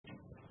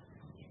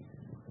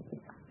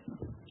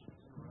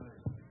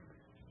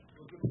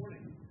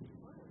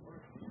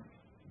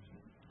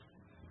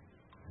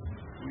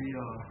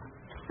You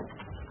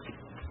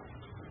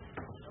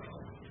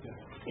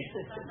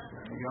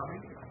got me?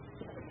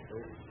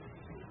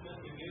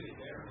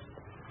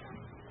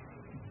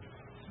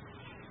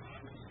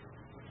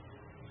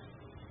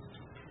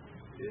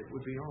 It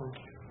would be on.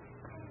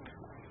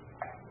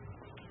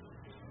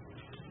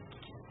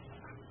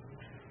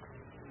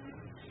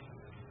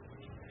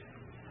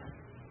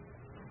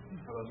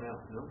 How about now?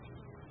 No?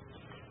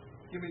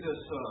 Give me this,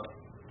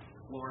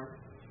 Lauren.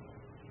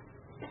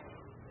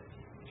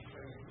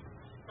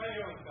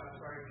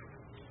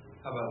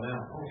 How about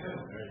now?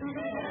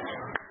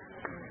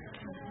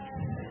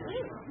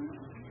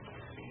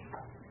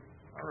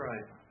 All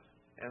right.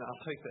 And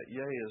I'll take that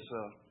yay as,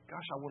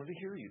 gosh, I wanted to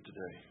hear you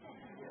today.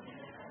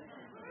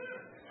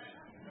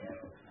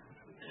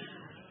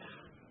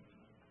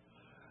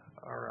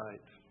 All right.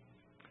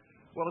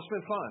 Well, it's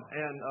been fun,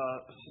 and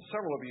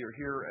several of you are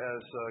here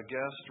as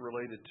guests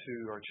related to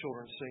our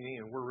children's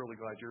singing, and we're really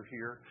glad you're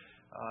here.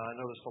 I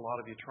noticed a lot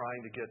of you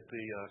trying to get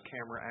the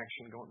camera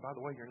action going. By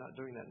the way, you're not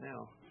doing that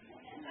now.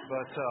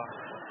 But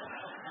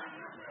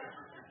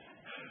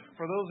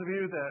for those of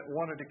you that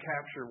wanted to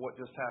capture what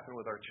just happened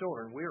with our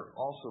children, we're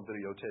also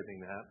videotaping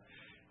that,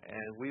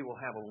 and we will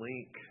have a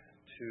link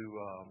to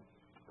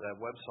that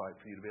website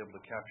for you to be able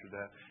to capture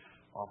that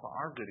off of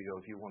our video.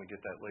 If you want to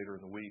get that later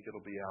in the week,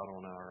 it'll be out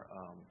on our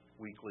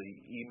weekly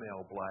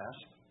email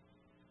blast.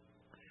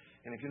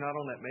 And if you're not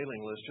on that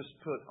mailing list, just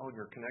put on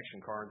your connection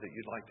card that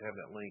you'd like to have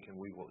that link,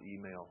 and we will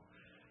email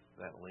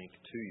that link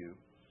to you.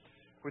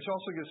 Which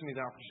also gives me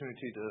the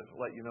opportunity to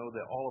let you know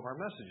that all of our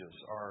messages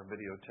are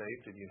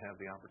videotaped, and you have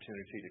the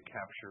opportunity to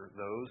capture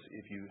those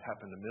if you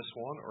happen to miss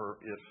one, or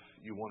if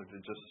you wanted to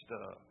just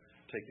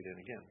take it in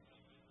again.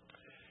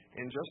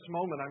 In just a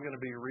moment, I'm going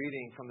to be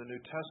reading from the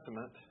New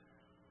Testament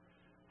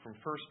from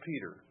 1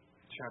 Peter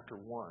chapter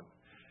 1.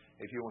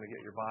 If you want to get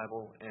your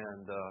Bible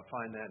and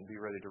find that and be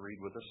ready to read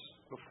with us.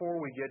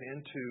 Before we get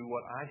into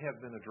what I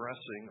have been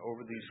addressing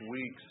over these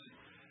weeks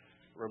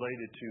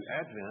related to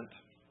Advent,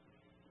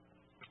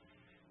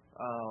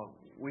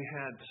 we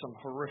had some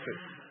horrific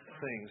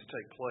things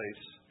take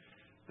place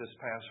this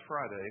past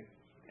Friday,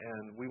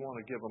 and we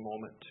want to give a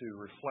moment to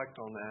reflect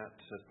on that,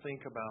 to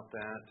think about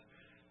that,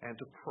 and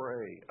to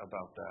pray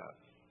about that.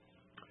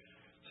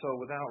 So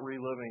without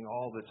reliving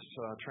all that's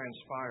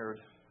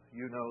transpired,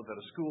 you know that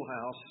a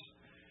schoolhouse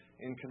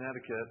in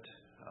Connecticut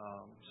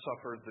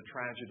suffered the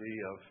tragedy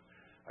of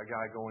a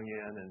guy going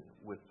in and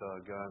with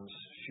guns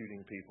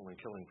shooting people and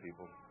killing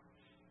people.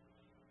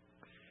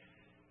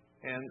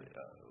 And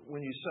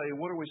when you say,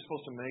 what are we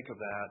supposed to make of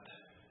that?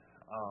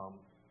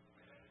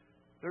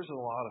 There's a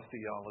lot of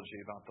theology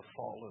about the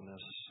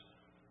fallenness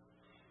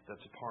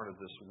that's a part of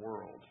this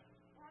world.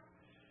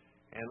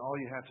 And all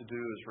you have to do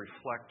is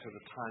reflect to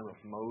the time of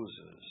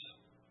Moses.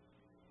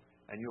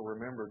 And you'll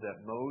remember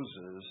that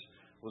Moses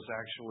was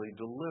actually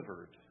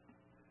delivered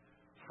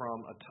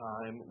from a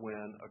time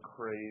when a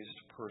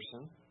crazed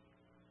person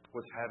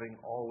was having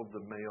all of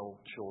the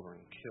male children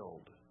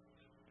killed.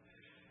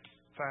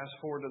 Fast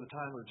forward to the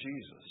time of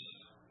Jesus.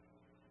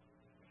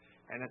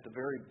 And at the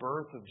very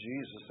birth of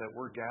Jesus that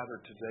we're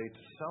gathered today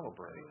to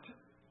celebrate,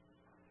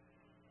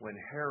 when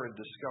Herod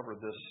discovered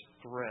this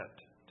threat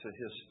to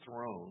his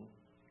throne,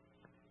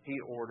 he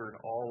ordered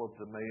all of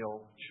the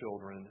male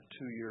children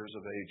 2 years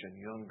of age and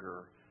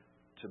younger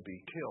to be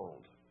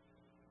killed.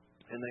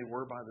 And they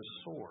were by the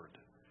sword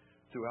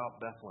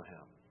throughout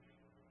Bethlehem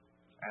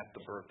at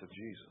the birth of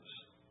Jesus.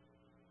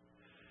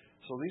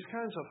 So these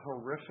kinds of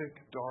horrific,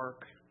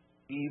 dark,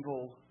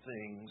 evil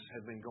things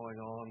have been going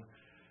on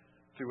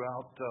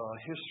throughout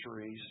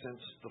history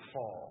since the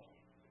fall.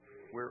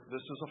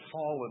 This is a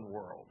fallen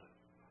world.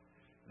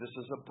 This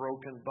is a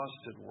broken,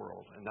 busted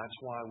world, and that's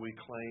why we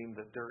claim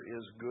that there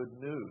is good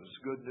news.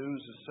 Good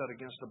news is set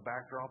against a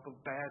backdrop of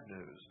bad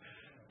news.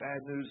 Bad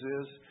news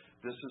is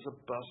this is a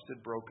busted,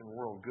 broken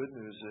world. Good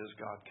news is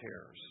God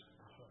cares.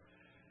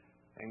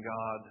 And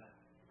God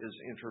is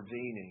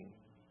intervening,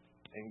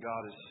 and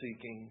God is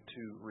seeking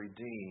to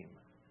redeem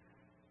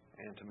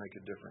and to make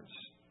a difference.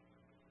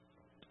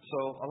 So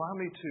allow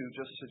me to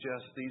just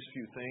suggest these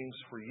few things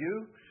for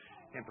you.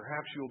 And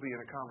perhaps you'll be in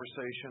a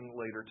conversation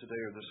later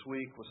today or this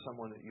week with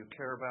someone that you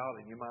care about,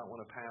 and you might want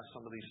to pass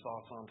some of these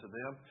thoughts on to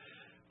them.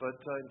 But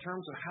in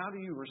terms of how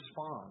do you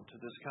respond to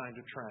this kind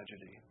of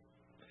tragedy,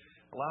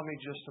 allow me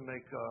just to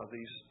make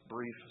these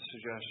brief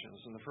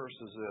suggestions. And the first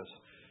is this: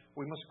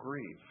 we must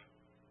grieve.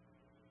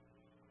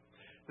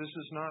 This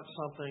is not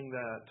something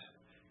that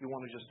you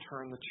want to just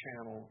turn the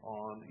channel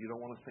on. You don't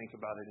want to think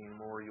about it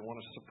anymore. You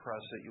want to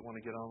suppress it. You want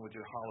to get on with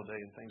your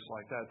holiday and things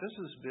like that. This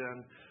has been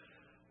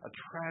a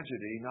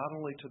tragedy, not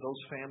only to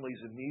those families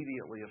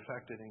immediately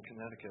affected in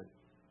Connecticut,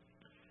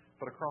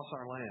 but across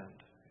our land.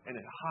 And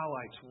it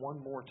highlights one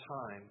more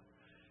time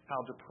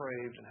how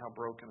depraved and how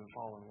broken and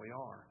fallen we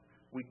are.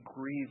 We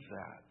grieve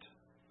that.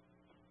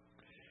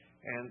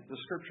 And the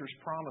Scriptures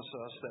promise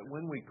us that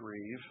when we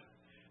grieve,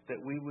 that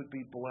we would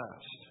be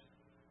blessed.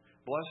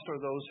 Blessed are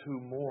those who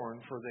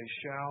mourn, for they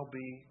shall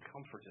be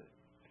comforted.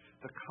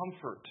 The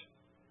comfort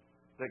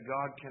that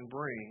God can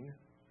bring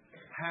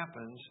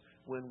happens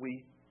when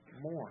we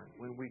mourn,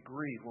 when we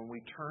grieve, when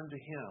we turn to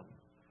Him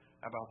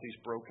about these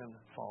broken,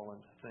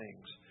 fallen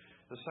things.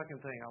 The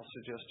second thing I'll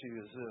suggest to you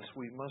is this: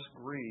 we must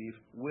grieve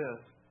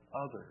with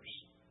others.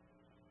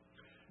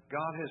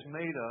 God has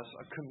made us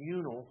a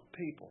communal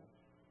people.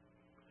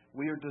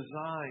 We are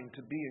designed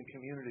to be in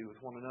community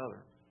with one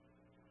another.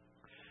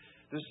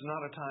 This is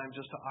not a time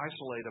just to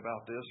isolate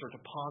about this or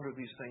to ponder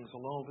these things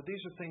alone, but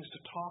these are things to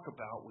talk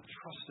about with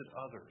trusted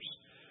others,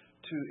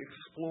 to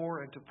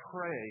explore and to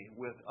pray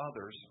with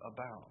others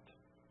about.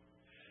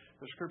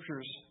 The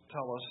Scriptures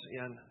tell us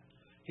in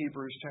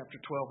Hebrews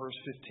chapter 12, verse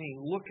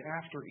 15, look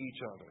after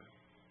each other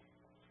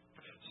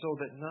so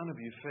that none of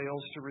you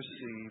fails to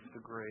receive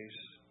the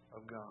grace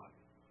of God.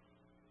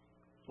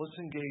 Let's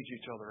engage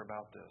each other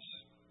about this.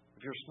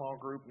 If your small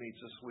group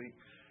meets this week,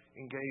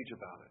 engage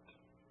about it.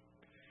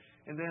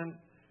 And then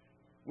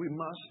we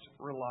must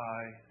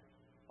rely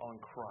on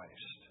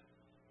Christ.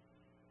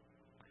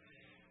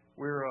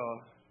 We're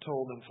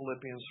told in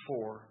Philippians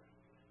 4,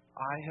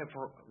 I have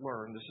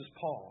learned, this is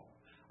Paul,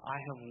 I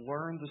have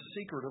learned the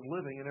secret of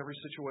living in every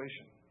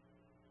situation.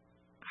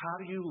 How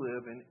do you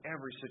live in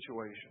every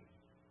situation?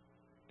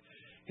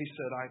 He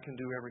said, I can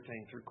do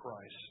everything through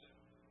Christ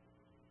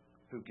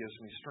who gives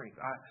me strength.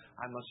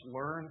 I must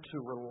learn to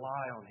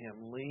rely on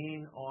Him,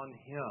 lean on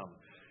Him.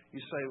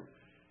 You say,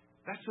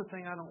 that's the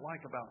thing I don't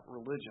like about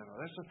religion,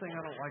 or that's the thing I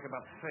don't like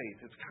about faith.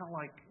 It's kind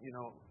of like,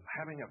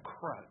 having a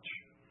crutch.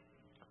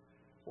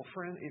 Well,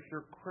 friend, if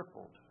you're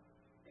crippled,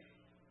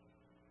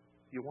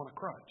 you want a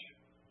crutch.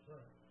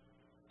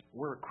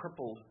 We're a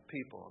crippled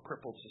people, a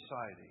crippled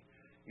society.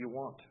 You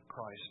want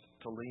Christ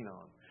to lean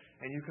on.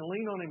 And you can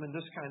lean on Him in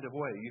this kind of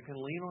way. You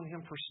can lean on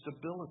Him for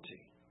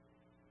stability.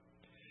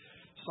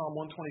 Psalm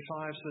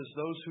 125 says,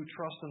 those who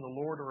trust in the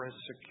Lord are as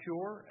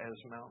secure as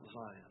Mount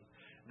Zion.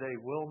 They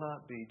will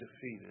not be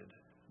defeated,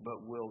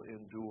 but will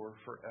endure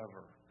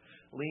forever.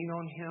 Lean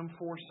on Him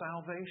for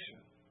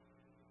salvation.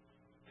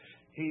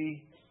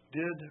 He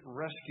did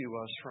rescue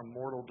us from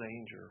mortal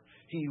danger.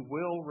 He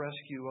will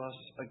rescue us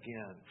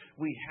again.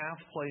 We have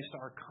placed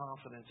our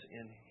confidence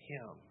in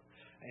Him,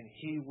 and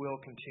He will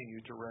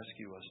continue to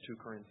rescue us, 2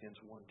 Corinthians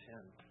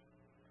 1:10.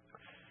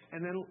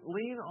 And then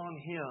lean on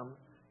Him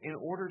in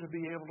order to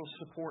be able to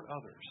support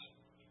others.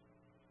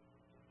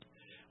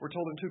 We're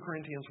told in 2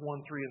 Corinthians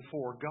 1:3 and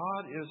 4,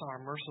 God is our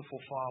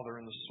merciful Father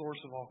and the source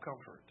of all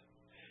comfort.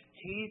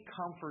 He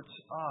comforts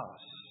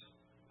us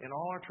in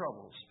all our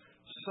troubles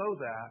so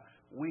that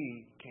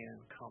we can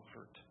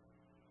comfort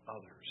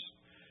others.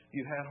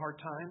 You've had hard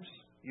times.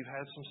 You've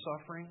had some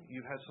suffering.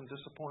 You've had some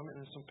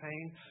disappointment and some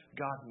pain.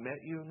 God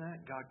met you in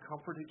that. God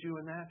comforted you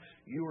in that.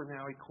 You are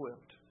now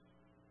equipped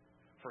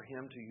for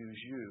Him to use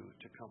you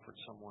to comfort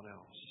someone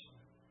else.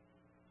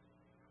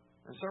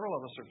 And several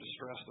of us are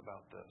distressed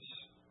about this.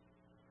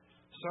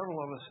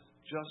 Several of us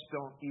just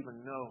don't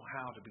even know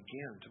how to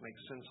begin to make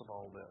sense of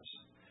all this.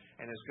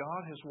 And as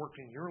God has worked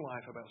in your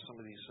life about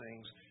some of these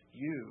things,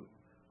 you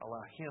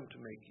allow Him to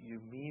make you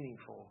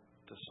meaningful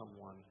to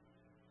someone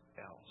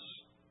else.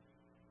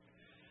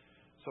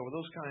 So with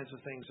those kinds of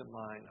things in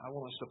mind, I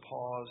want us to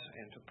pause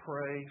and to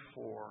pray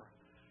for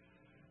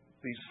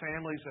these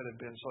families that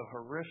have been so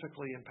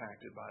horrifically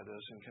impacted by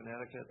this in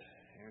Connecticut.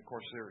 And of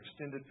course, their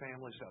extended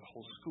families, that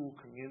whole school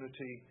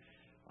community.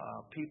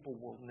 People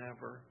will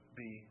never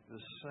be the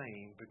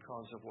same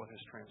because of what has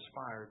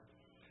transpired.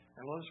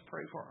 And let us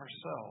pray for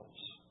ourselves.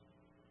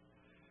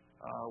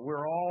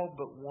 We're all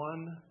but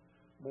one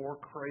more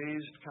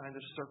crazed kind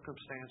of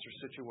circumstance or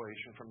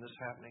situation from this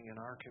happening in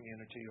our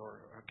community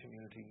or a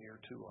community near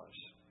to us.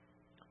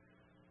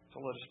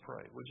 So let us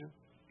pray, would you?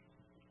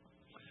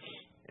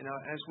 And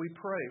as we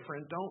pray,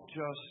 friend, don't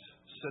just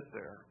sit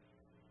there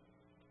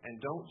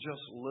and don't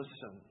just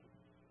listen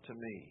to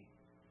me.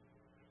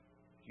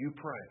 You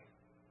pray.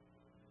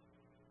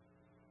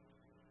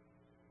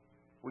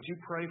 Would you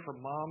pray for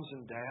moms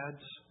and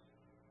dads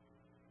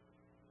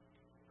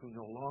who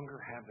no longer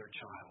have their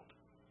child?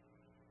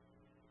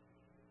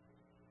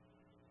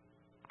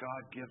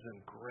 God give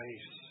them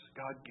grace.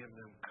 God give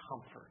them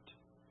comfort.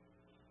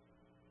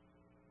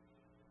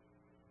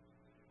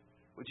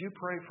 Would you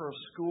pray for a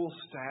school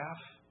staff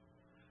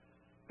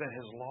that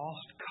has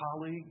lost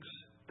colleagues,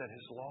 that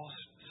has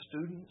lost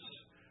students,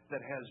 that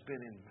has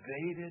been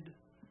invaded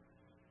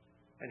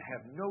and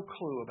have no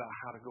clue about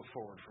how to go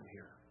forward from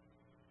here?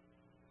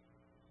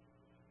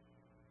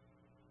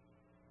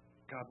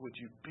 God, would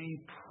you be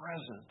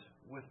present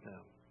with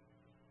them?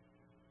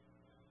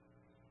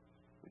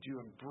 Would you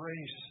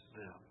embrace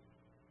them?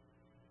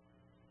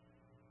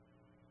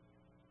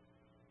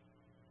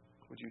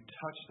 Would you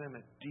touch them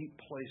at deep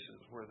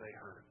places where they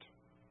hurt?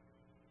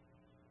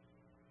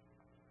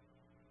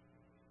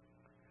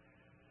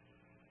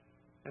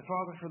 And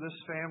Father, for this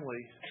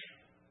family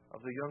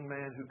of the young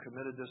man who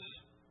committed this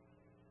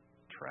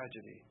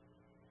tragedy,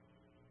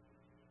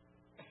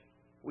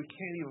 we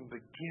can't even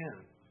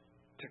begin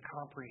to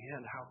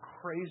comprehend how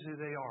crazy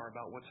they are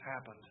about what's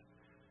happened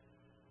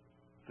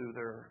through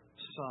their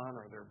son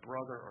or their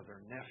brother or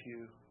their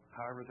nephew,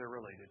 however they're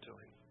related to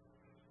him.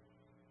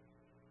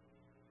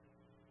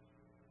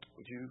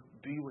 Would you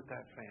be with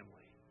that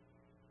family?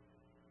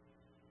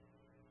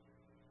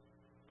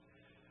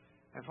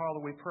 And Father,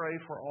 we pray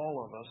for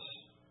all of us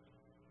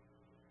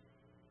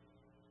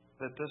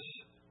that this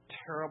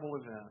terrible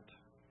event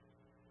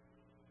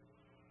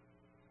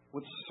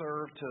would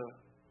serve to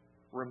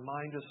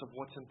remind us of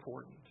what's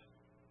important.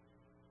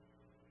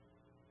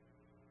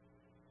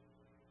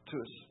 To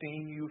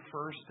esteem you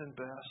first and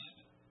best.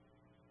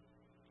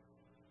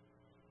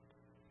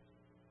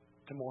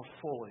 To more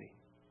fully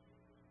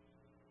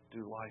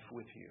do life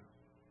with you.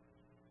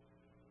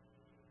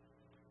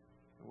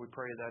 And we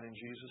pray that in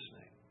Jesus'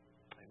 name.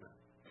 Amen.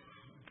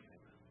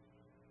 Amen.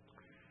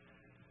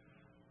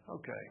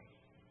 Okay.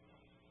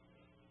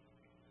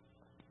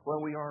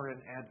 Well, we are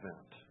in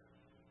Advent,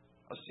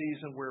 a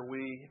season where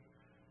we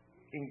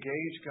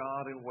engage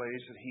God in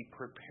ways that He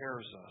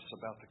prepares us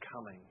about the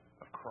coming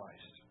of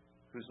Christ,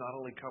 who's not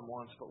only come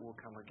once, but will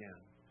come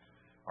again.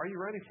 Are you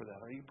ready for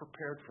that? Are you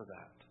prepared for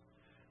that?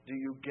 Do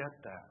you get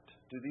that?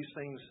 Do these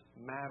things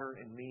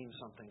matter and mean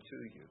something to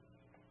you?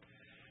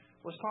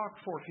 Let's talk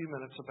for a few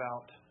minutes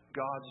about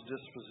God's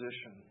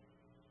disposition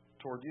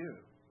toward you.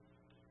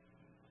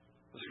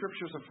 The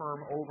Scriptures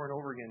affirm over and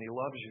over again, He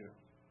loves you.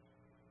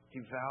 He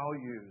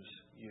values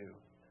you.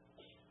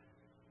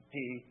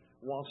 He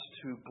wants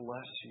to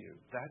bless you.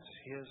 That's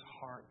His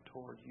heart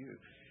toward you.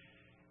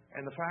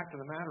 And the fact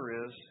of the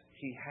matter is,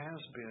 He has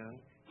been,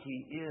 He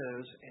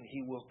is, and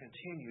He will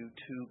continue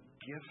to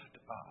gift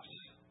us,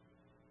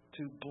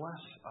 to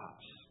bless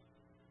us,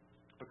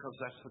 because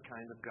that's the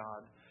kind of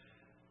God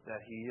that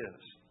He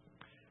is.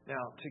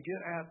 Now, to get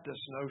at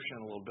this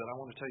notion a little bit, I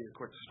want to tell you a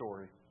quick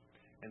story,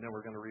 and then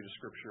we're going to read a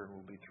scripture and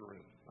we'll be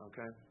through.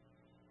 Okay?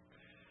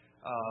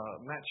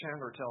 Matt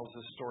Chandler tells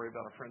this story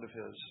about a friend of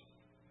his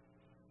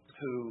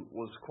who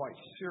was quite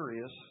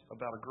serious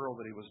about a girl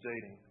that he was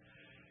dating.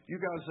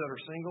 You guys that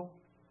are single,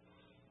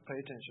 pay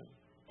attention.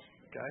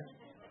 Okay?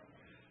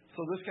 So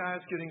this guy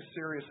is getting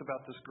serious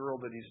about this girl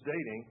that he's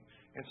dating,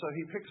 and so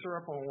he picks her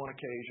up on one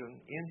occasion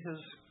in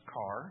his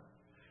car,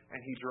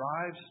 and he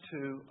drives to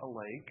a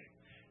lake,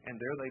 and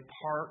there they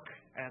park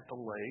at the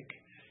lake.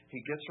 He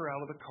gets her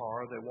out of the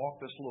car, they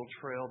walk this little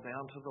trail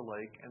down to the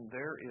lake, and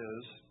there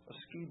is a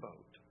ski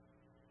boat.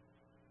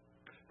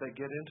 They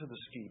get into the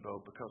ski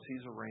boat because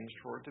he's arranged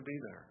for it to be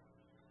there.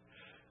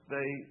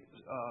 They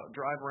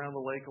drive around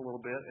the lake a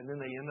little bit, and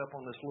then they end up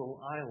on this little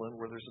island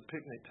where there's a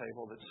picnic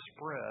table that's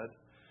spread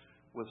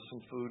with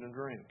some food and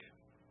drink.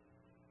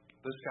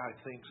 This guy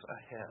thinks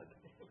ahead.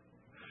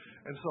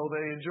 And so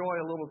they enjoy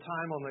a little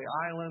time on the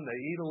island. They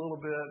eat a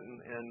little bit,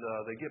 and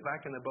they get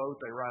back in the boat.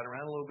 They ride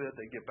around a little bit.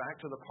 They get back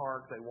to the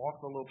park. They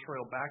walk the little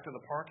trail back to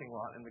the parking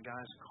lot, and the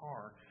guy's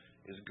car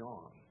is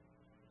gone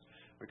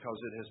because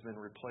it has been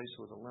replaced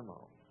with a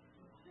limo.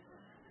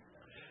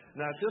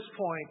 Now, at this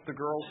point, the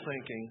girl's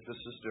thinking, this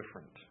is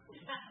different.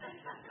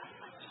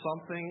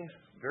 Something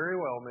very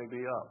well may be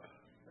up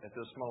at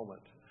this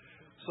moment.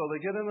 So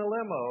they get in a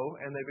limo,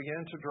 and they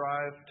begin to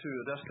drive to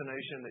a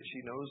destination that she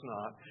knows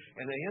not,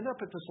 and they end up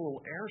at this little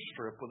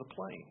airstrip with a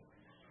plane.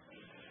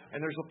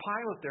 And there's a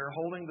pilot there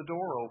holding the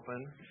door open,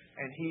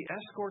 and he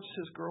escorts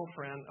his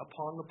girlfriend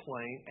upon the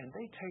plane, and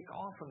they take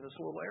off from this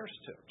little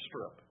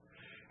airstrip.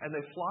 And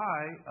they fly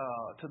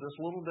to this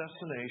little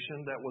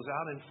destination that was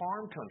out in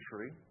farm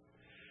country,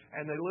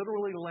 and they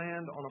literally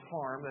land on a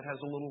farm that has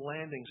a little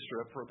landing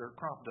strip for their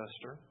crop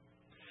duster.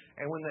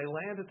 And when they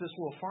land at this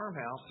little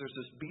farmhouse, there's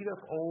this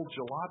beat-up old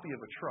jalopy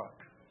of a truck.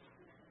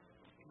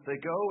 They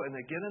go and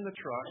they get in the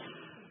truck.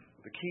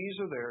 The keys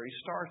are there. He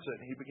starts it,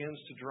 and he begins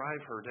to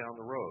drive her down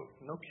the road.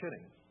 No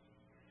kidding.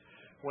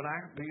 When I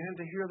began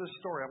to hear this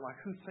story, I'm like,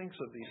 who thinks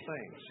of these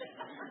things?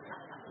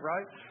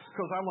 Right?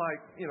 Because I'm like,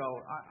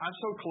 I'm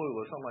so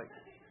clueless. I'm like,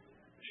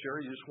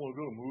 Sherry, you just want to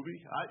go to a movie?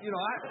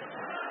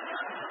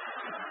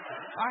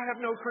 I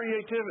have no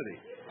creativity.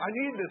 I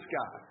need this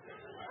guy.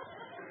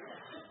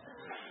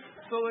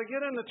 So they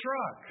get in the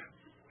truck,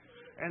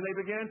 and they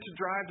begin to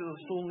drive to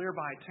this little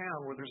nearby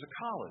town where there's a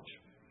college.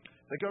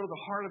 They go to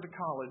the heart of the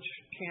college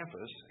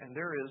campus, and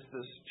there is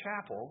this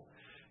chapel.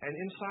 And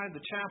inside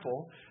the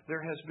chapel,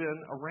 there has been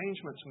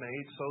arrangements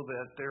made so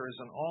that there is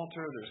an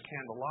altar, there's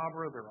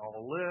candelabra, they're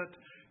all lit.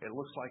 It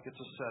looks like it's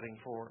a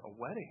setting for a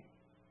wedding.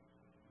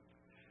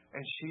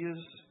 And she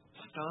is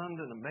stunned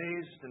and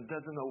amazed and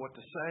doesn't know what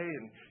to say,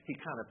 and he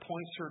kind of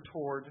points her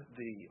toward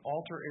the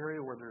altar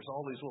area where there's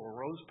all these little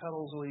rose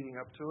petals leading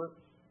up to it.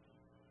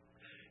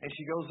 And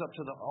she goes up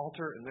to the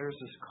altar, and there's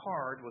this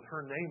card with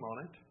her name on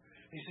it.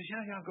 And he says,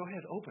 yeah, go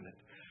ahead, open it.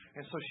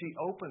 And so she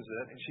opens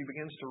it, and she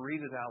begins to read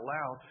it out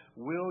loud.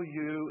 Will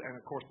you? And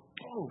of course,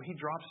 boom, he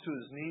drops to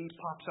his knee,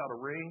 pops out a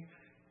ring,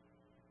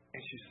 and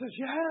she says,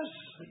 yes!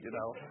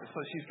 And so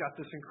she's got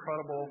this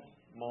incredible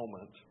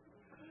moment.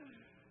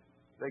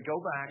 They go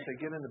back, they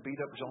get in the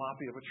beat-up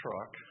jalopy of a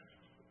truck.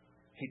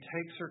 He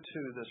takes her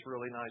to this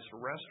really nice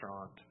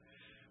restaurant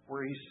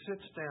where he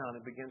sits down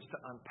and begins to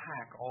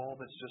unpack all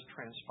that's just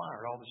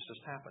transpired, all that's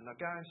just happened. Now,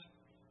 guys,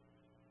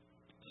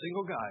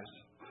 single guys,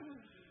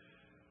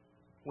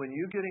 when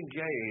you get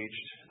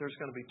engaged, there's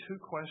going to be two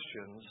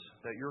questions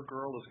that your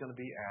girl is going to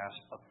be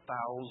asked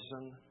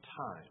 1,000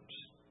 times.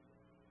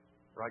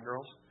 Right,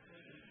 girls?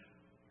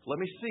 Let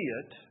me see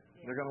it.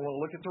 They're going to want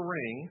to look at the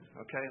ring.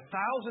 Okay,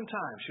 1,000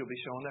 times she'll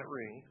be showing that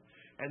ring.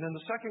 And then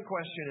the second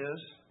question is,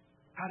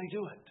 how did he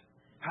do it?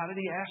 How did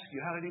he ask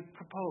you? How did he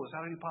propose?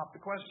 How did he pop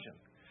the question?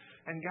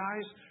 And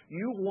guys,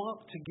 you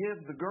want to give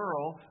the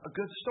girl a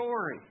good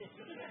story.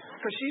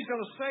 Because she's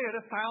going to say it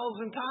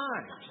 1,000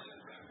 times.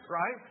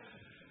 Right?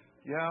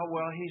 Yeah,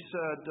 well, he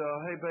said,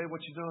 hey, babe,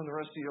 what you doing the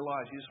rest of your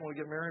life? You just want to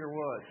get married or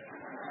what?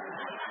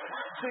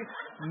 See,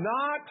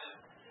 not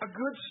a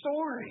good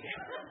story.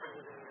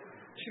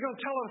 She's going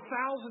to tell it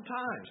 1,000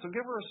 times. So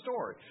give her a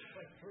story.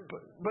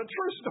 But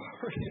true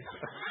story.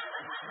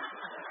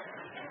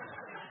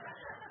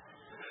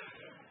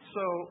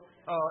 So,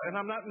 and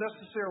I'm not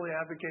necessarily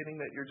advocating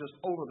that you're just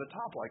over the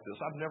top like this.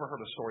 I've never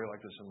heard a story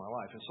like this in my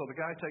life. And so the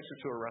guy takes her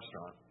to a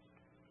restaurant.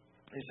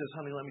 He says,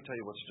 honey, let me tell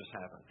you what's just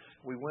happened.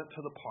 We went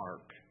to the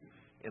park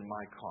in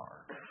my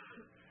car.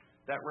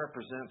 That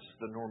represents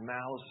the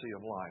normalcy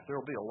of life. There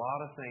will be a lot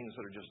of things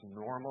that are just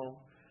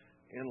normal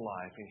in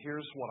life. And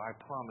here's what I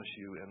promise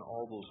you in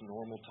all those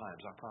normal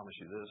times. I promise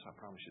you this, I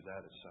promise you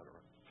that, etc.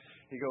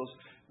 He goes,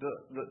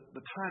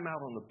 the time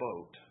out on the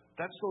boat,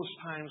 that's those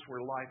times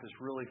where life is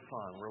really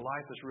fun, where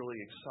life is really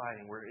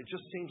exciting, where it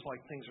just seems like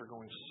things are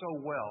going so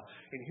well.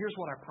 And here's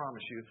what I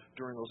promise you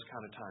during those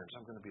kind of times.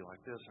 I'm going to be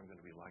like this, I'm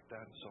going to be like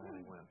that, and so on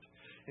he went.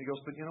 And he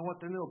goes, but you know what?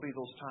 Then there'll be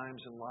those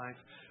times in life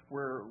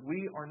where we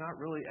are not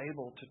really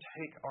able to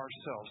take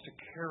ourselves, to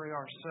carry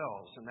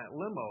ourselves. And that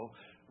limo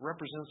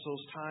represents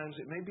those times.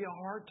 It may be a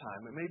hard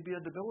time. It may be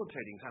a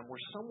debilitating time where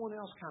someone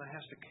else kind of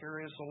has to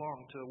carry us along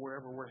to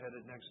wherever we're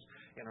headed next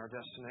in our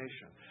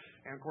destination.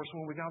 And, of course,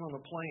 when we got on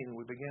the plane and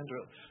we began to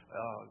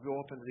go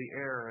up into the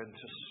air and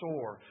to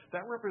soar,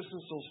 that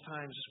represents those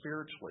times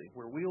spiritually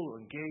where we'll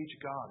engage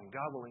God and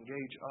God will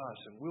engage us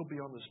and we'll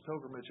be on this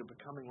pilgrimage of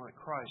becoming like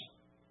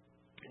Christ.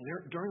 And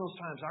during those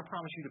times, I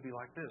promise you to be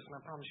like this and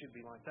I promise you to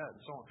be like that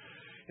and so on.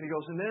 And he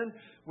goes, and then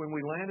when we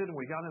landed and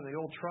we got in the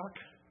old truck,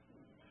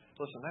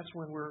 listen, that's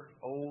when we're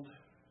old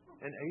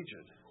and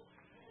aged.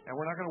 And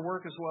we're not going to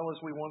work as well as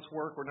we once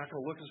worked. We're not going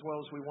to look as well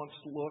as we once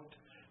looked.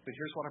 But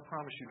here's what I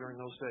promise you during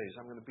those days.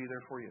 I'm going to be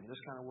there for you in this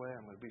kind of way.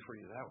 I'm going to be for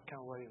you that kind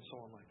of way and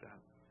so on like that.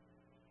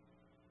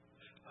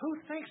 Who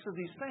thinks of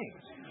these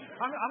things?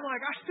 I'm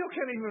like, I still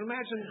can't even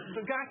imagine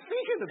the guy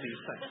thinking of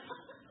these things.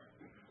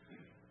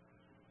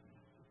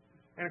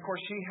 And, of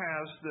course, she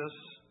has this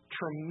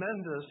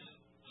tremendous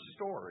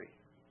story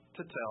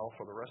to tell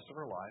for the rest of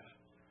her life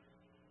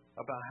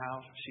about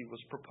how she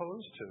was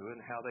proposed to and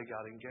how they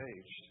got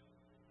engaged.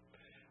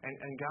 And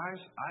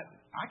guys,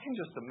 I can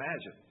just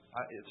imagine.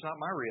 It's not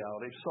my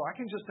reality, so I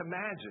can just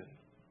imagine.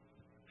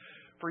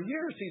 For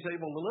years, he's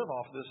able to live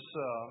off this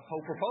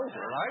whole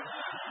proposal, right?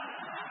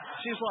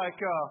 She's like,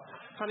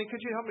 honey,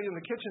 could you help me in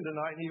the kitchen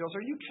tonight? And he goes,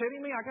 are you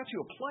kidding me? I got you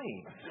a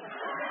plane.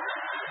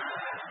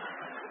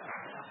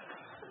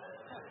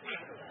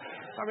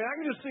 I mean, I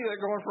can just see that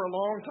going for a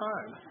long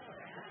time.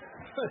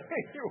 But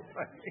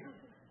anyway,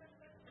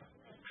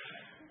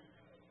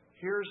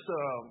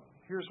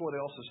 here's what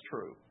else is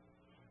true.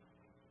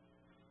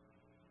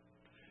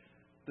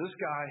 This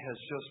guy has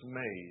just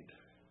made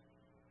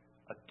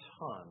a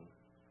ton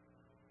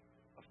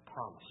of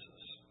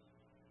promises.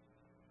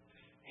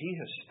 He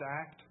has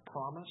stacked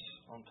promise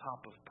on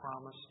top of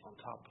promise on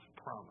top of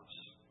promise.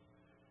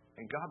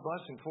 And God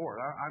bless him for it.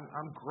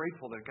 I'm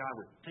grateful that God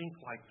would think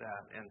like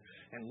that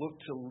and look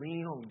to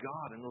lean on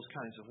God in those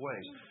kinds of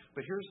ways.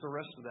 But here's the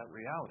rest of that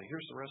reality.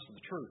 Here's the rest of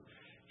the truth.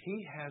 He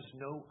has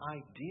no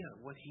idea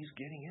what he's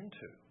getting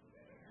into.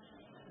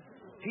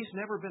 He's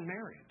never been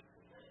married.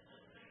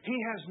 He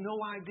has no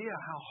idea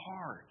how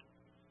hard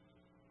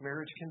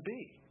marriage can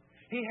be.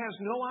 He has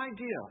no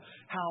idea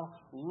how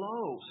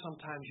low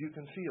sometimes you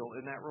can feel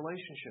in that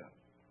relationship,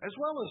 as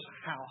well as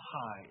how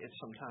high it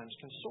sometimes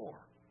can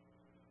soar.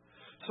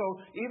 So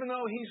even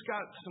though he's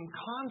got some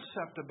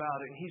concept about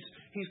it,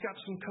 he's got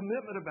some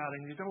commitment about it,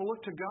 and he's going to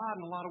look to God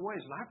in a lot of ways,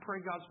 and I pray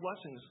God's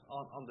blessings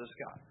on this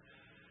guy.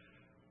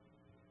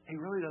 He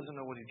really doesn't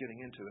know what he's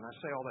getting into. And I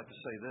say all that to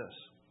say this.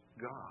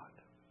 God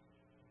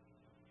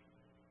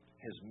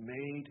has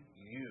made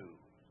you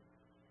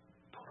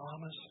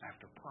promise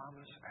after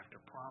promise after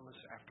promise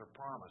after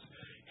promise.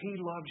 He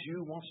loves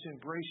you, wants to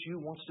embrace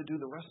you, wants to do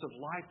the rest of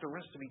life, the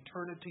rest of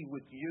eternity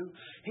with you.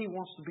 He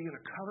wants to be in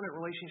a covenant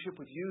relationship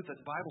with you that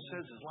the Bible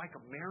says is like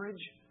a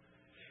marriage,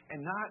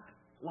 and not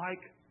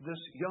like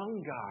this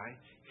young guy.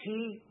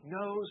 He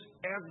knows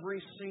every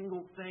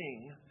single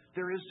thing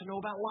there is to know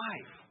about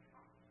life.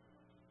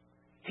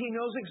 He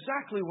knows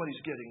exactly what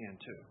he's getting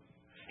into.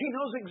 He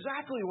knows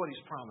exactly what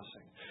he's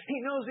promising. He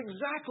knows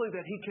exactly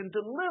that he can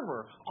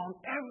deliver on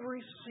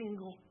every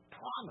single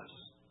promise.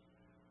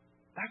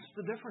 That's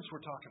the difference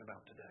we're talking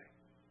about today.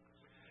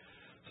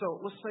 So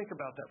let's think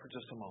about that for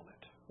just a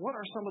moment. What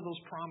are some of those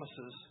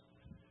promises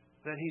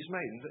that he's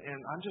made? And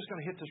I'm just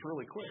going to hit this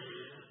really quick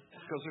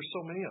because there's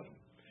so many of them.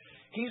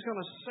 He's going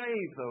to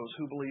save those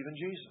who believe in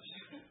Jesus.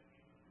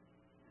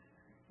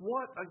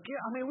 What a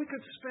gift. I mean, we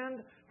could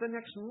spend the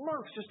next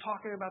month just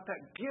talking about that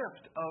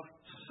gift of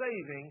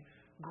saving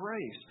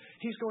grace.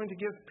 He's going to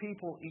give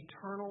people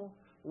eternal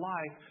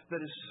life that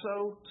is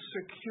so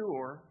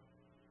secure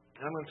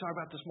And I'm going to talk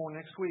about this more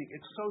next week.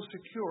 It's so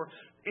secure,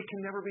 it can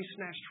never be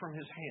snatched from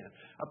His hand.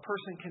 A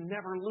person can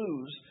never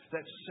lose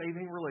that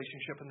saving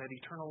relationship and that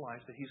eternal life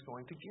that He's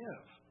going to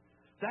give.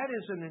 That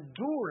is an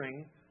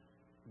enduring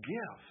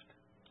gift.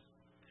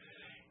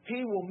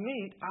 He will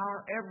meet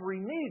our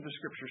every need, the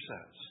Scripture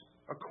says,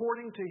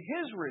 according to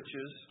His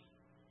riches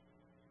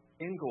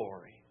in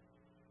glory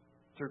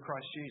through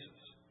Christ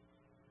Jesus.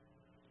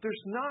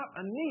 There's not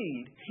a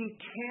need He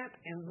can't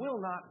and will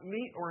not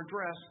meet or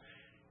address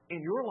in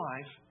your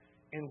life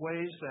in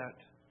ways that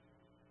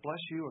bless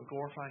you and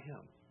glorify Him.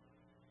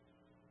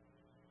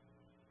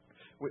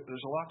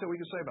 There's a lot that we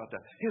can say about that.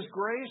 His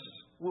grace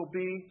will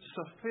be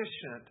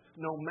sufficient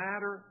no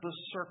matter the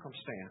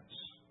circumstance.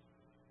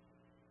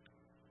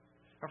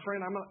 Now,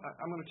 friend, I'm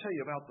going to tell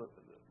you about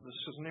the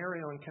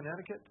scenario in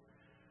Connecticut.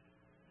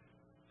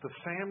 The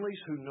families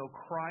who know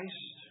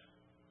Christ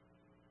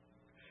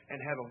and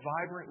have a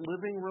vibrant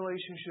living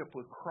relationship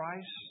with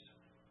Christ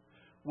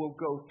will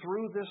go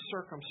through this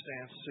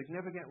circumstance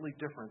significantly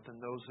different than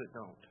those that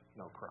don't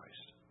know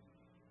Christ.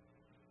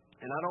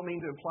 And I don't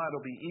mean to imply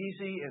it'll be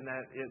easy and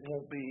that it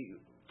won't be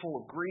full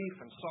of grief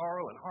and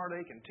sorrow and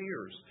heartache and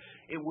tears.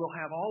 It will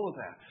have all of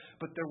that.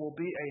 But there will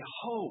be a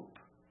hope.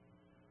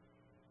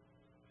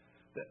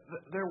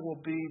 There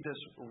will be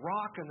this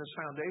rock and this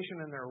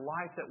foundation in their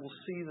life that will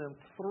see them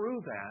through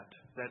that.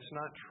 That's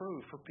not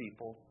true for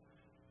people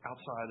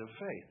outside of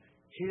faith.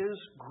 His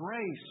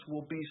grace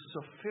will be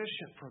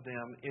sufficient for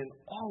them in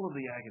all of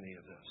the agony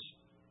of this.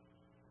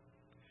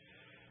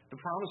 The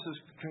promises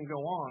can go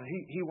on.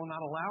 He will not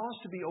allow us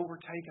to be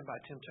overtaken by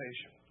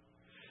temptation.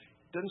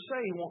 It doesn't say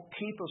He won't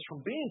keep us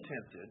from being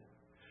tempted.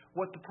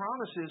 What the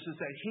promise is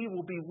that He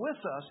will be with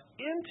us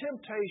in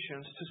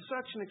temptations to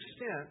such an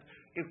extent,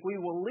 if we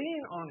will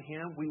lean on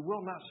Him, we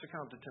will not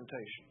succumb to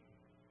temptation.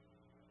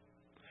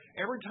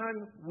 Every time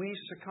we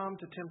succumb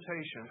to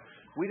temptation,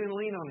 we didn't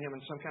lean on Him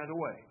in some kind of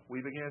way.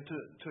 We began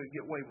to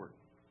get wayward.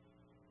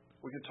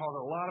 We could talk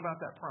a lot about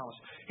that promise.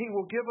 He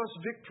will give us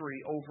victory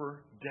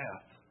over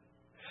death.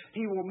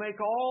 He will make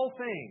all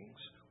things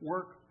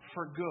work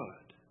for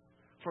good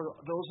for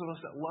those of us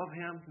that love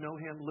Him, know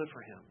Him, live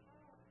for Him.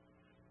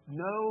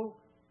 No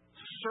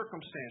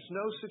circumstance,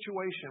 no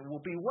situation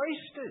will be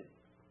wasted.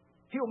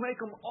 He'll make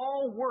them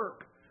all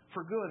work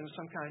for good in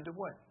some kind of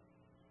way.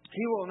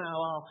 He will not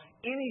allow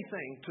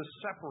anything to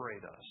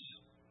separate us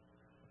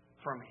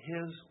from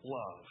His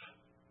love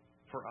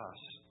for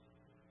us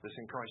that's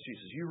in Christ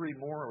Jesus. You read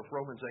more of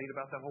Romans 8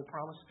 about that whole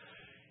promise.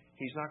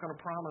 He's not going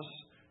to promise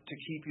to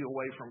keep you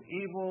away from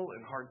evil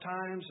and hard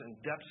times and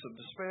depths of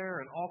despair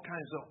and all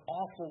kinds of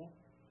awful,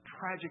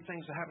 tragic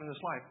things that happen in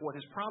this life. What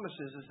His promise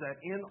is that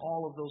in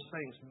all of those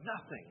things,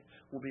 nothing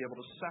will be able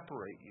to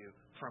separate you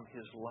from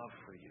His love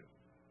for you.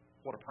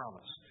 What a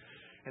promise.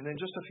 And then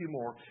just a few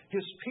more.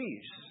 His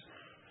peace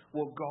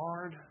will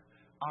guard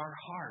our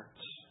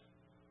hearts.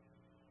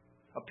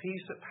 A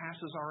peace that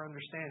passes our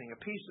understanding. A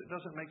peace that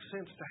doesn't make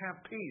sense to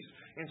have peace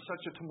in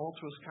such a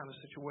tumultuous kind of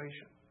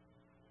situation.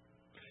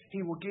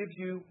 He will give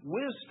you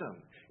wisdom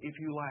if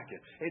you lack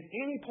it. At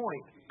any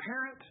point,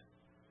 parent,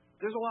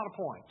 there's a lot of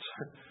points.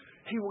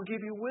 He will give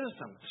you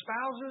wisdom.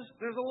 Spouses,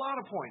 there's a lot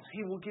of points.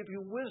 He will give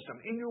you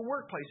wisdom. In your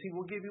workplace, He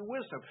will give you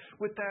wisdom.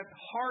 With that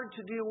hard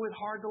to deal with,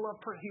 hard to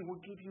love person, He will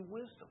give you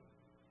wisdom.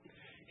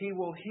 He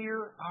will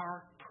hear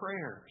our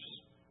prayers.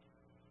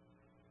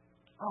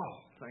 Oh,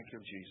 thank you,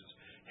 Jesus.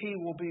 He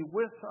will be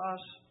with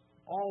us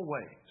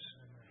always.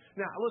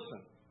 Now,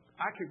 listen,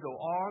 I could go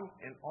on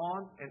and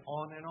on and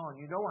on and on.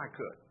 You know I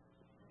could.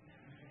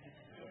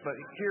 But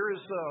here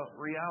is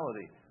the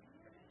reality.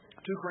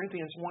 2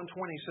 Corinthians 1:20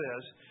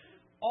 says,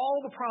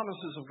 all the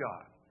promises of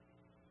God,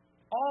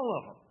 all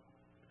of them,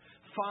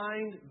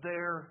 find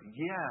their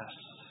yes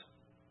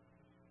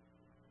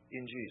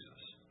in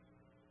Jesus.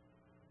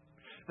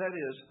 That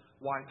is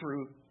why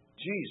through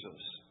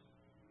Jesus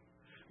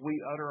we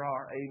utter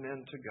our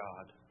amen to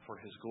God for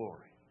His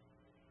glory.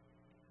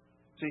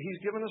 See,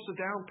 He's given us a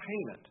down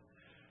payment.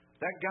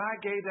 That guy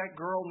gave that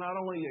girl not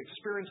only the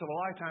experience of a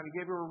lifetime, he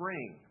gave her a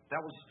ring.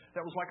 That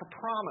was like a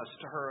promise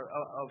to her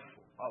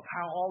of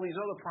how all these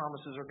other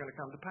promises are going to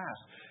come to pass.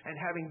 And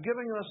having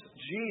given us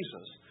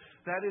Jesus,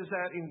 that is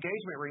that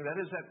engagement ring, that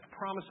is that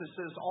promise that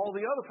says all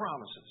the other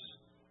promises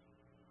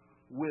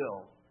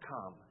will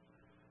come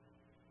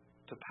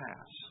to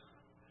pass.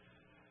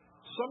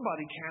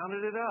 Somebody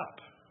counted it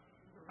up.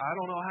 I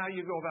don't know how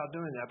you go about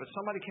doing that, but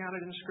somebody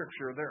counted in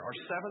Scripture there are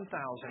 7,959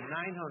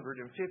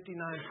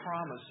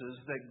 promises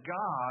that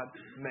God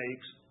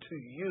makes to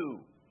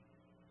you.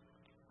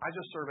 I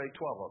just surveyed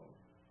 12 of them.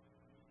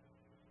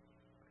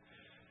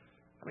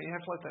 I mean, you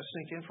have to let that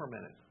sink in for a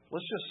minute.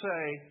 Let's just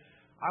say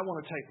I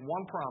want to take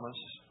one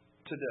promise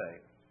today.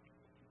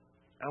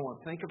 I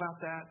want to think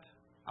about that.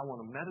 I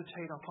want to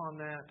meditate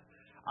upon that.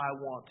 I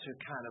want to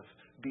kind of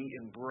be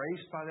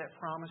embraced by that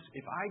promise.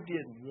 If I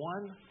did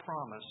one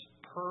promise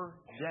per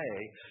day,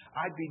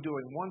 I'd be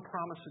doing one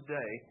promise a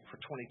day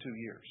for 22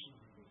 years.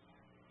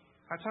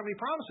 That's how many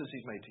promises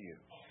He's made to you.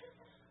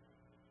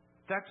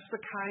 That's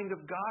the kind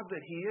of God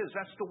that He is.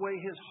 That's the way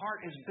His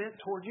heart is bent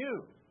toward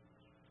you.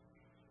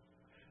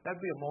 That'd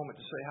be a moment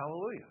to say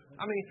hallelujah.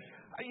 I mean,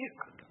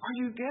 are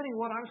you getting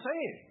what I'm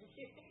saying?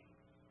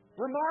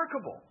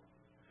 Remarkable.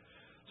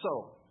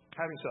 So,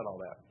 having said all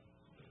that,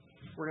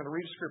 we're going to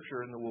read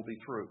Scripture and then we'll be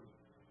through.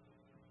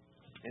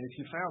 And if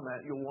you found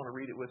that, you'll want to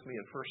read it with me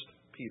in 1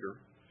 Peter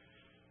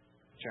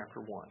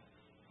chapter 1.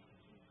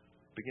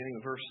 Beginning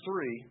in verse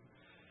 3,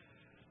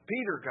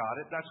 Peter got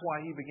it. That's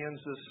why he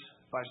begins this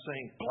by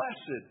saying,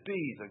 "Blessed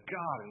be the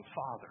God and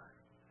Father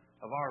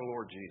of our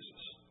Lord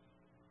Jesus.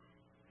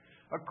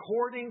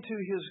 According to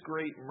His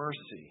great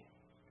mercy,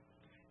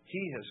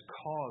 He has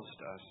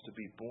caused us to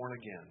be born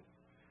again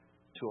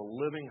to a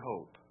living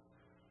hope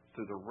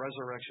through the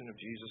resurrection of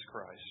Jesus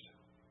Christ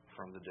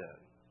from the dead,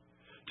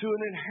 to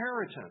an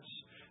inheritance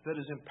that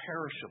is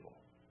imperishable,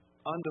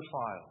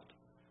 undefiled,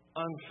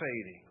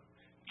 unfading,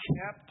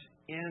 kept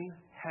in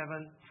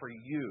heaven for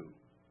you,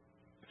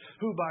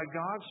 who by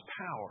God's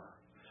power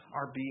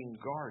are being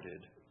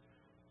guarded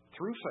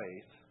through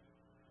faith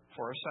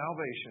for a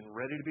salvation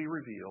ready to be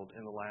revealed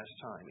in the last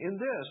time. In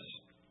this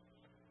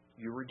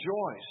you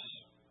rejoice,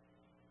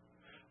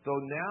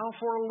 though now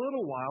for a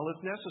little while,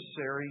 if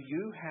necessary,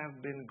 you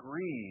have been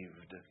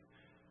grieved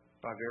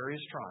by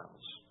various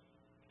trials,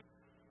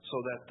 so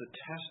that the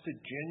tested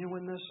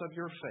genuineness of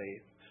your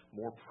faith,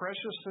 more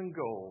precious than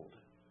gold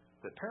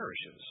that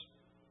perishes,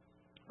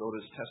 though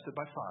it is tested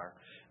by fire,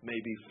 may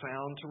be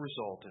found to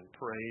result in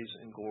praise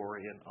and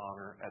glory and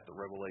honor at the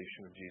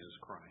revelation of Jesus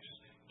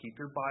Christ." Keep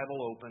your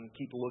Bible open.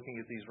 Keep looking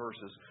at these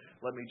verses.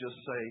 Let me just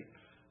say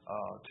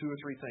 2 or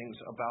 3 things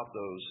about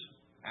those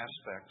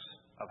aspects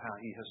of how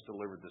He has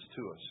delivered this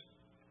to us.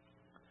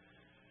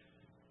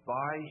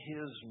 By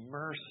His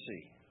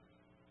mercy,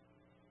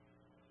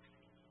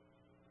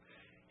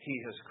 He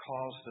has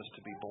caused us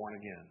to be born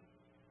again.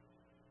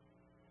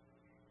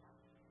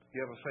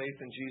 You have a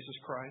faith in Jesus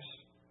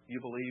Christ.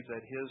 You believe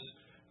that His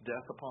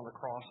death upon the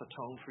cross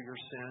atoned for your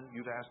sin.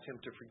 You've asked Him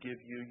to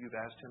forgive you. You've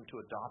asked Him to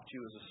adopt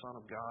you as a son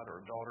of God or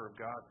a daughter of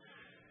God.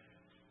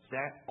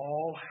 That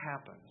all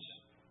happens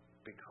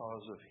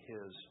because of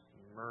His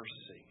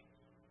mercy,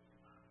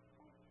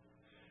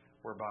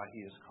 whereby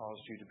He has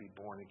caused you to be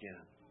born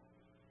again.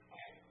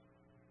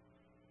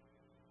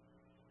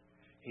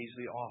 He's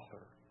the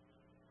author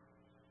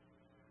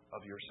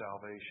of your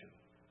salvation.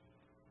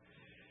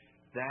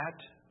 That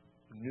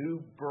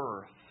new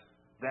birth,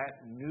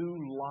 that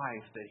new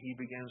life that He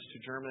begins to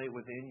germinate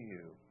within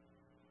you,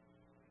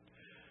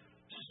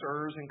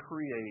 stirs and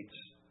creates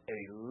a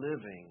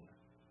living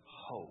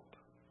hope.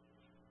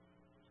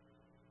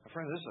 My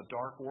friend, this is a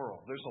dark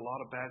world. There's a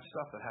lot of bad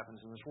stuff that happens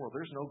in this world.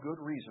 There's no good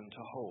reason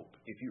to hope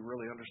if you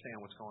really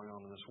understand what's going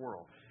on in this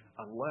world,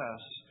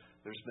 unless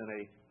there's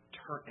been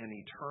an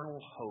eternal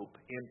hope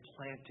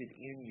implanted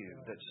in you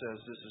that says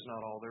this is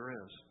not all there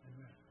is.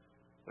 Amen.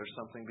 There's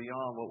something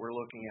beyond what we're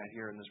looking at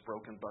here in this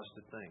broken,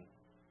 busted thing.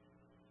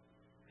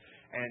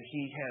 And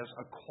He has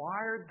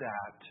acquired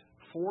that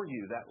for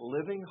you, that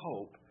living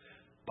hope,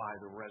 by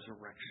the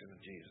resurrection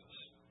of Jesus.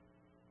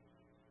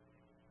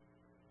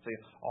 See,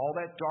 all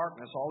that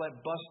darkness, all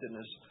that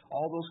bustedness,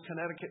 all those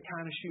Connecticut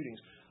kind of shootings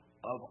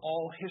of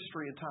all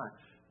history and time,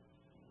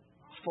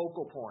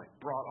 focal point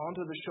brought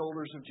onto the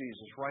shoulders of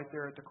Jesus right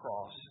there at the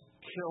cross,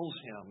 kills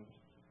Him,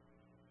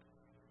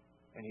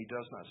 and He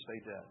does not stay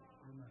dead.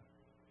 Amen.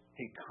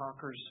 He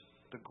conquers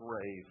the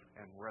grave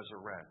and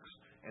resurrects,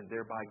 and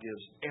thereby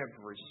gives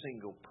every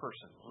single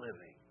person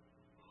living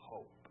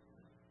hope.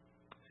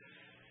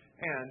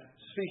 And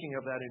speaking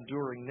of that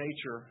enduring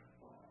nature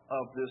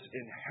of this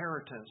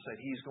inheritance that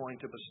He's going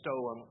to bestow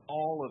on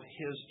all of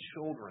His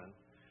children,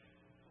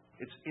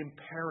 it's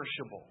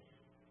imperishable.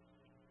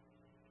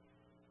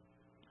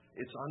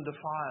 It's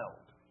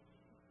undefiled.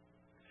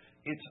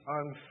 It's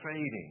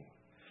unfading.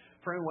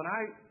 Friend, when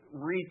I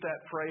read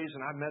that phrase,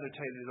 and I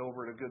meditated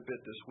over it a good bit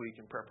this week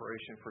in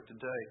preparation for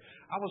today,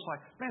 I was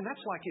like, man,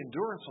 that's like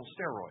endurance on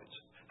steroids.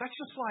 That's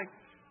just like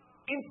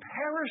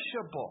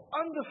imperishable,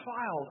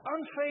 undefiled,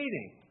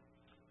 unfading.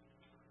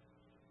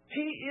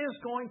 He is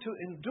going to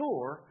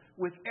endure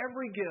with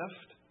every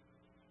gift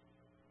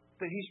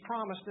that He's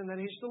promised and that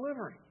He's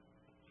delivering.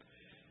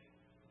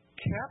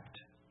 Kept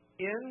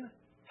in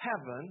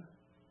heaven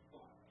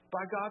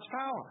by God's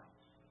power.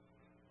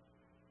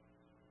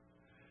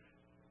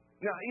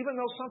 Now, even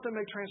though something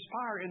may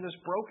transpire in this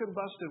broken,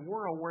 busted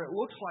world where it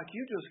looks like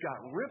you just got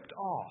ripped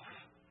off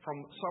from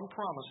some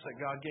promise that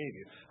God gave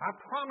you, I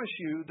promise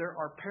you there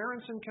are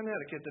parents in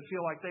Connecticut that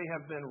feel like they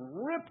have been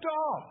ripped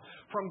off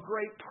from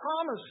great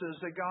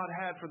promises that God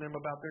had for them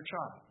about their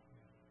child.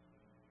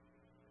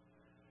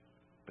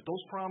 But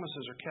those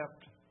promises are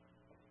kept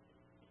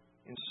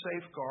in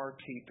safeguard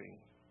keeping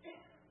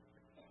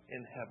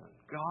in heaven.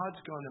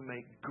 God's going to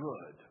make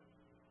good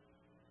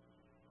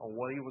on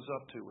what He was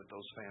up to with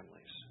those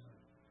families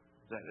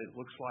that it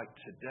looks like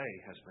today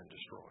has been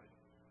destroyed.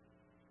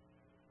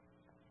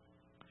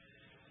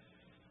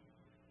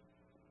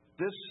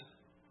 This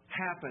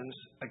happens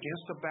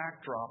against a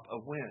backdrop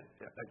of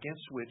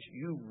against which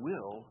you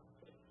will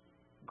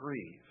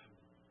grieve.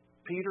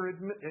 Peter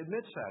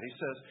admits that. He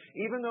says,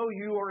 even though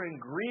you are in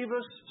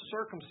grievous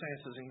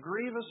circumstances, in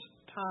grievous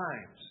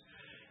times,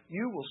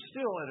 you will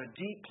still at a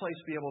deep place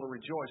be able to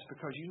rejoice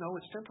because you know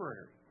it's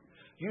temporary.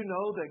 You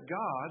know that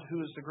God, who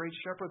is the great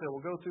shepherd that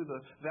will go through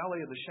the valley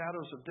of the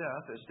shadows of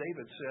death, as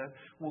David said,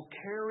 will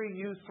carry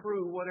you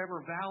through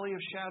whatever valley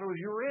of shadows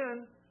you're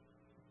in.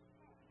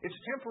 It's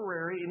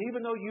temporary, and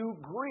even though you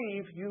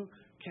grieve, you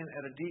can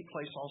at a deep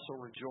place also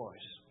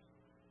rejoice.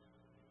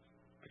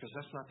 Because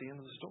that's not the end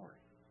of the story.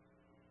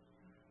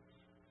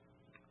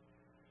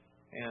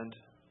 And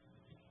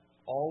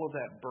all of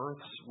that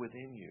births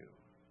within you,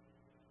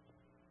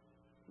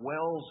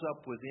 wells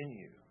up within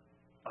you,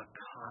 a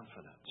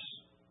confidence.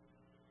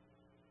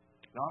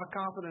 Not a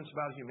confidence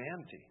about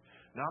humanity.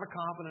 Not a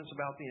confidence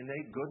about the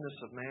innate goodness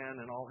of man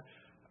and all.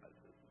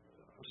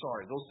 I'm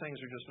sorry, those things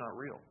are just not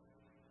real.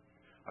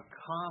 A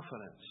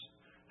confidence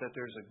that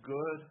there's a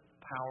good,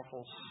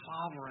 powerful,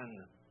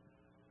 sovereign,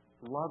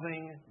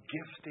 loving,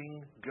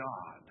 gifting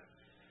God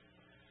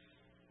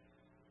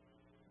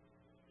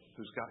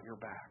who's got your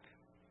back.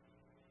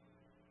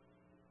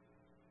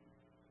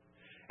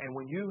 And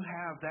when you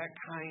have that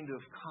kind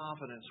of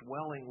confidence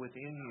welling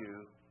within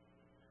you,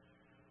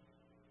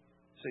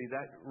 see,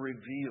 that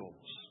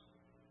reveals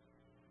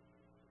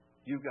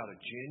you've got a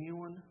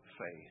genuine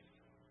faith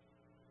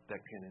that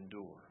can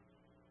endure.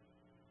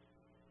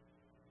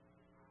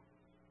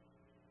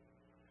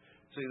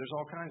 See, there's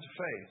all kinds of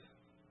faith.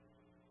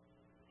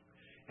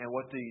 And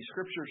what the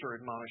Scriptures are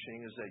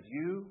admonishing is that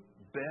you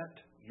bet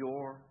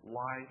your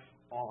life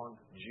on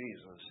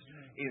Jesus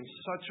in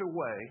such a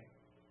way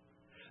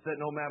that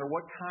no matter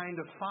what kind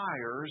of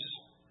fires,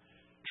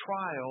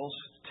 trials,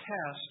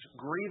 tests,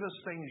 grievous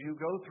things you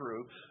go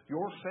through,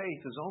 your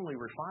faith is only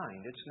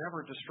refined. It's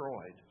never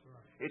destroyed.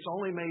 It's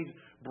only made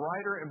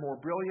brighter and more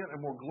brilliant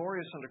and more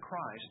glorious unto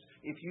Christ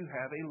if you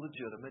have a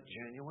legitimate,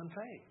 genuine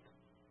faith.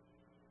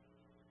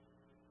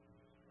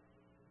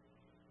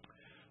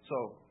 So,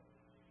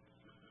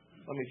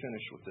 let me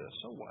finish with this.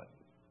 So what?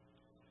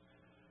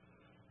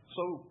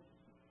 So,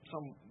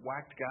 some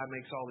whacked guy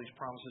makes all these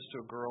promises to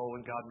a girl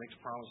and God makes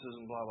promises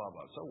and blah, blah,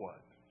 blah. So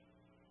what?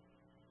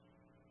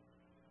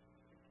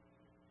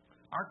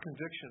 Our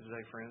conviction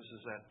today, friends,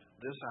 is that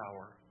this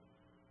hour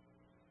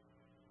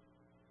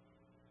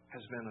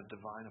has been a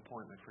divine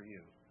appointment for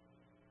you.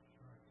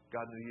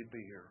 God knew you'd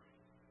be here.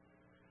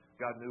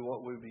 God knew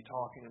what we'd be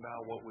talking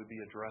about, what we'd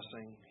be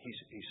addressing.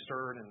 He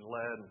stirred and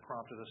led and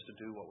prompted us to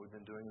do what we've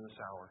been doing in this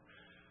hour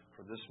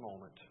for this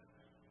moment,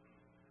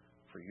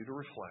 for you to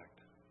reflect,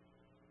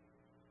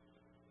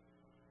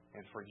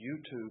 and for you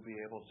to be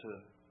able to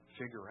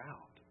figure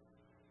out,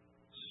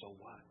 so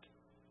what?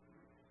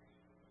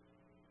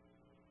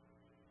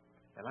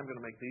 And I'm going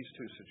to make these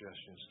two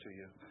suggestions to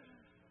you.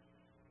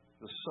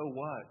 The so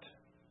what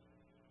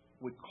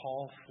would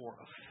call for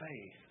a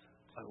faith,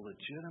 a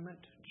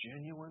legitimate,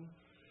 genuine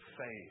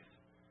faith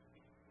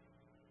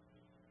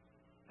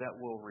that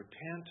will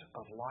repent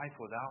of life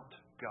without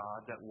God,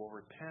 that will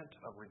repent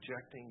of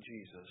rejecting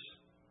Jesus.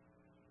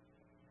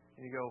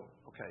 And you go,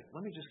 okay,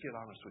 let me just get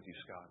honest with you,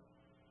 Scott.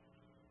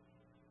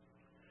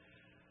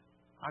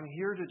 I'm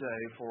here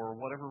today for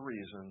whatever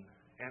reason,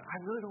 and I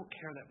really don't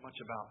care that much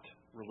about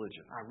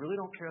religion. I really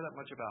don't care that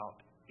much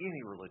about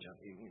any religion,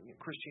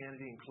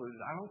 Christianity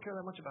included. I don't care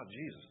that much about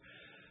Jesus.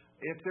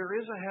 If there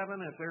is a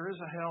heaven, if there is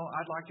a hell,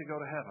 I'd like to go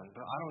to heaven,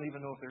 but I don't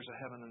even know if there's a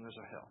heaven and there's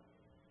a hell.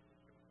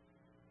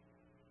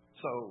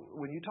 So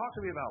when you talk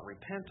to me about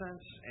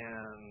repentance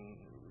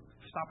and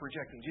stop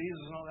rejecting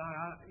Jesus and all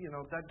that,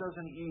 that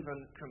doesn't even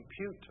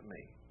compute to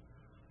me.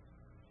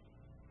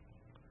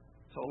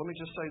 So let me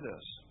just say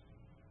this.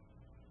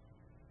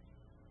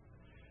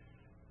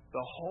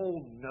 The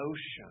whole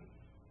notion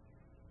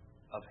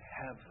of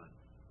heaven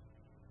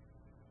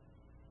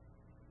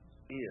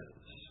is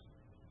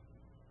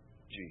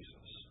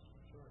Jesus.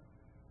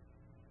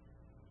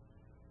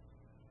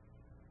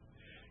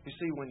 You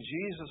see, when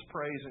Jesus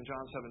prays in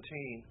John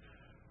 17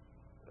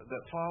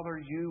 that, Father,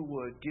 you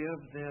would give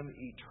them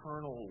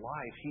eternal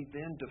life, he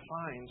then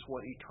defines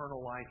what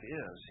eternal life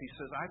is. He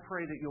says, I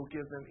pray that you'll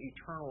give them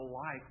eternal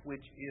life,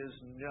 which is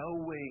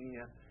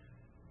knowing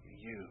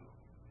you.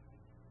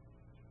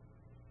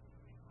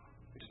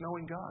 It's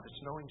knowing God.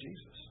 It's knowing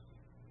Jesus.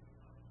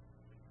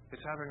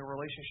 It's having a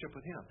relationship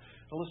with him.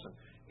 Now listen,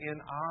 in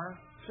our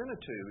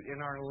finitude, in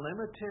our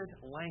limited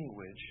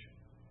language,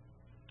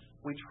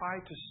 we try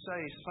to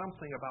say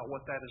something about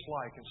what that is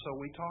like. And so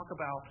we talk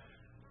about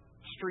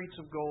streets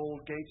of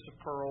gold, gates of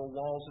pearl,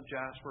 walls of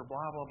jasper,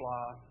 blah, blah,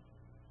 blah.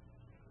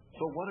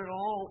 But what it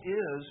all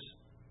is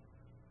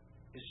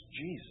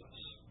Jesus.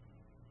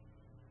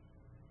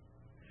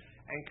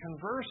 And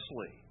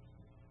conversely,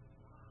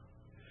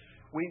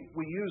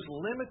 we use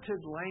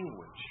limited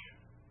language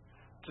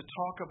to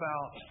talk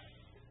about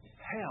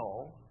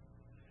hell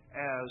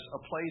as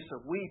a place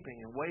of weeping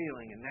and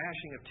wailing and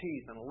gnashing of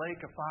teeth and a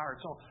lake of fire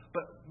and so on.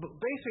 But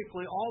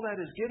basically all that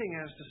is getting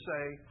is to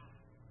say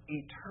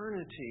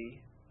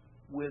eternity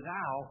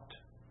without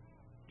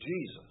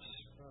Jesus.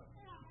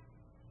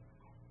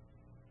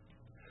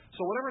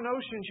 So whatever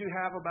notions you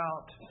have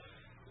about,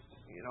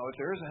 if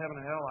there is a heaven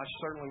and hell, I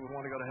certainly would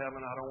want to go to heaven.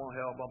 I don't want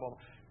hell, blah, blah,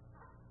 blah.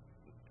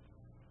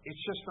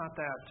 It's just not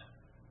that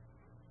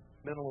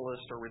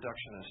minimalist or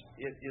reductionist.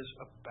 It is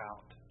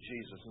about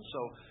Jesus. And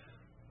so,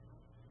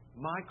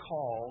 my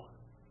call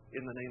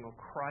in the name of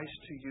Christ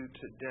to you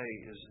today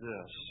is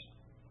this.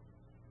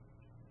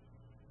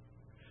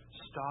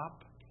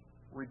 Stop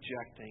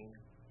rejecting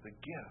the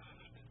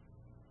gift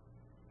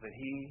that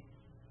He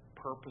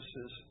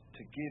purposes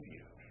to give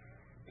you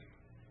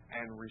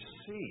and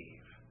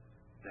receive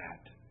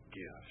that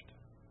gift,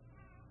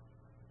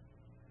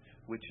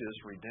 which is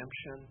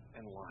redemption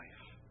and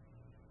life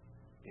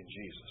in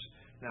Jesus.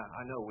 Now,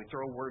 I know we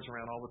throw words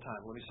around all the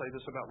time. Let me say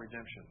this about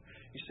redemption.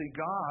 You see,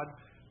 God,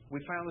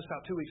 we found this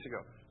out 2 weeks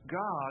ago.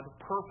 God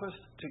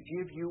purposed to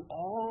give you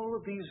all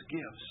of these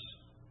gifts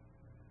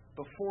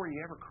before He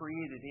ever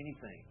created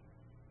anything.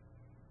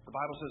 The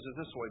Bible says it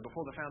this way,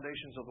 before the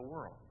foundations of the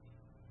world.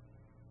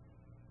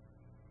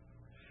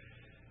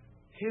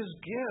 His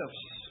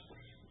gifts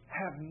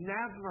have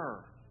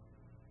never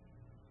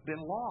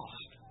been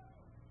lost.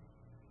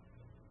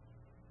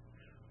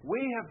 We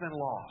have been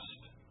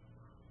lost.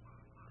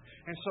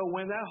 And so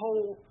when that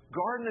whole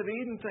Garden of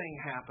Eden thing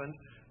happened,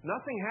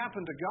 nothing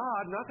happened to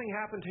God, nothing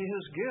happened to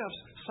His gifts,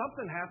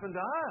 something happened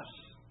to us.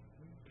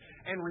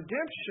 And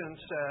redemption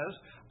says,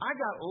 I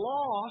got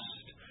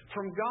lost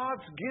from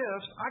God's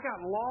gifts, I got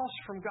lost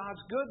from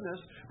God's goodness.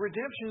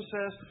 Redemption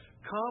says,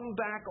 come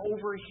back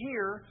over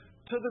here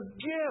to the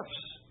gifts,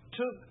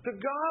 to the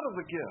God of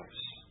the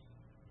gifts,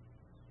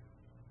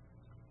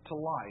 to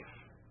life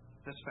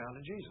that's found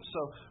in Jesus.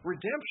 So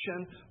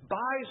redemption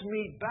buys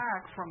me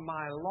back from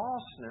my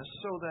lostness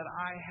so that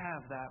I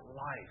have that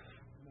life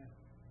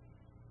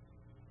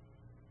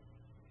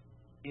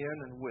in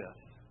and with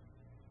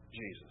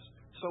Jesus.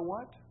 So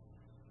what?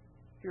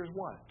 Here's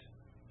what.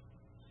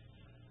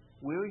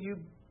 Will you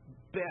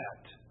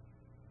bet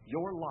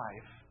your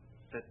life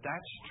that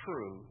that's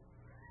true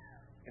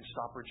and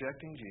stop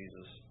rejecting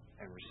Jesus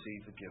and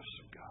receive the gifts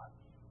of God?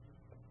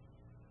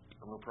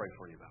 I'm going to pray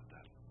for you about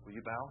that. Will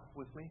you bow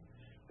with me?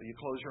 Will you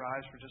close your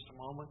eyes for just a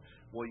moment?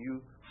 Will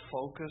you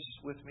focus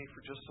with me for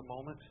just a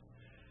moment?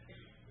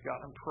 God,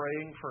 I'm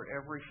praying for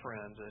every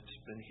friend that's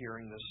been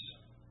hearing this,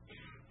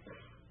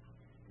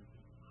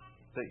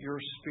 that your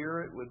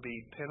Spirit would be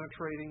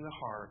penetrating the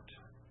heart,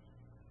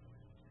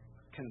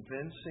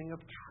 convincing of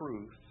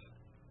truth,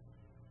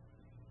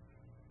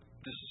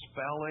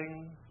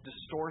 dispelling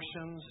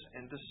distortions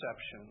and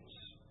deceptions,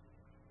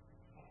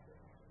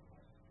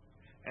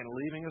 and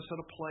leaving us at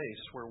a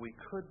place where we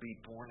could be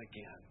born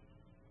again.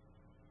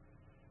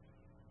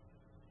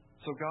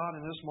 So God,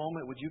 in this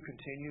moment, would you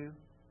continue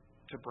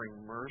to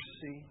bring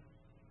mercy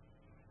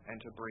and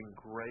to bring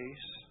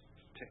grace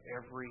to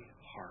every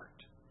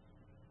heart?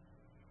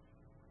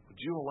 Would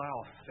you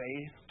allow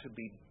faith to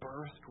be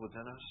birthed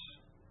within us?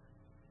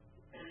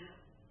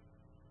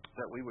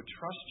 That we would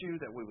trust you,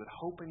 that we would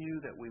hope in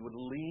you, that we would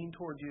lean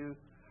toward you.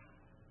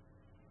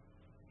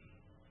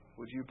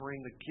 Would you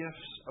bring the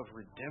gifts of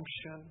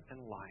redemption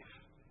and life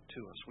to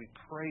us? We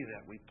pray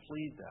that. We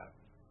plead that.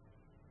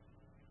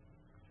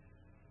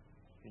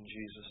 In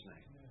Jesus'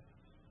 name.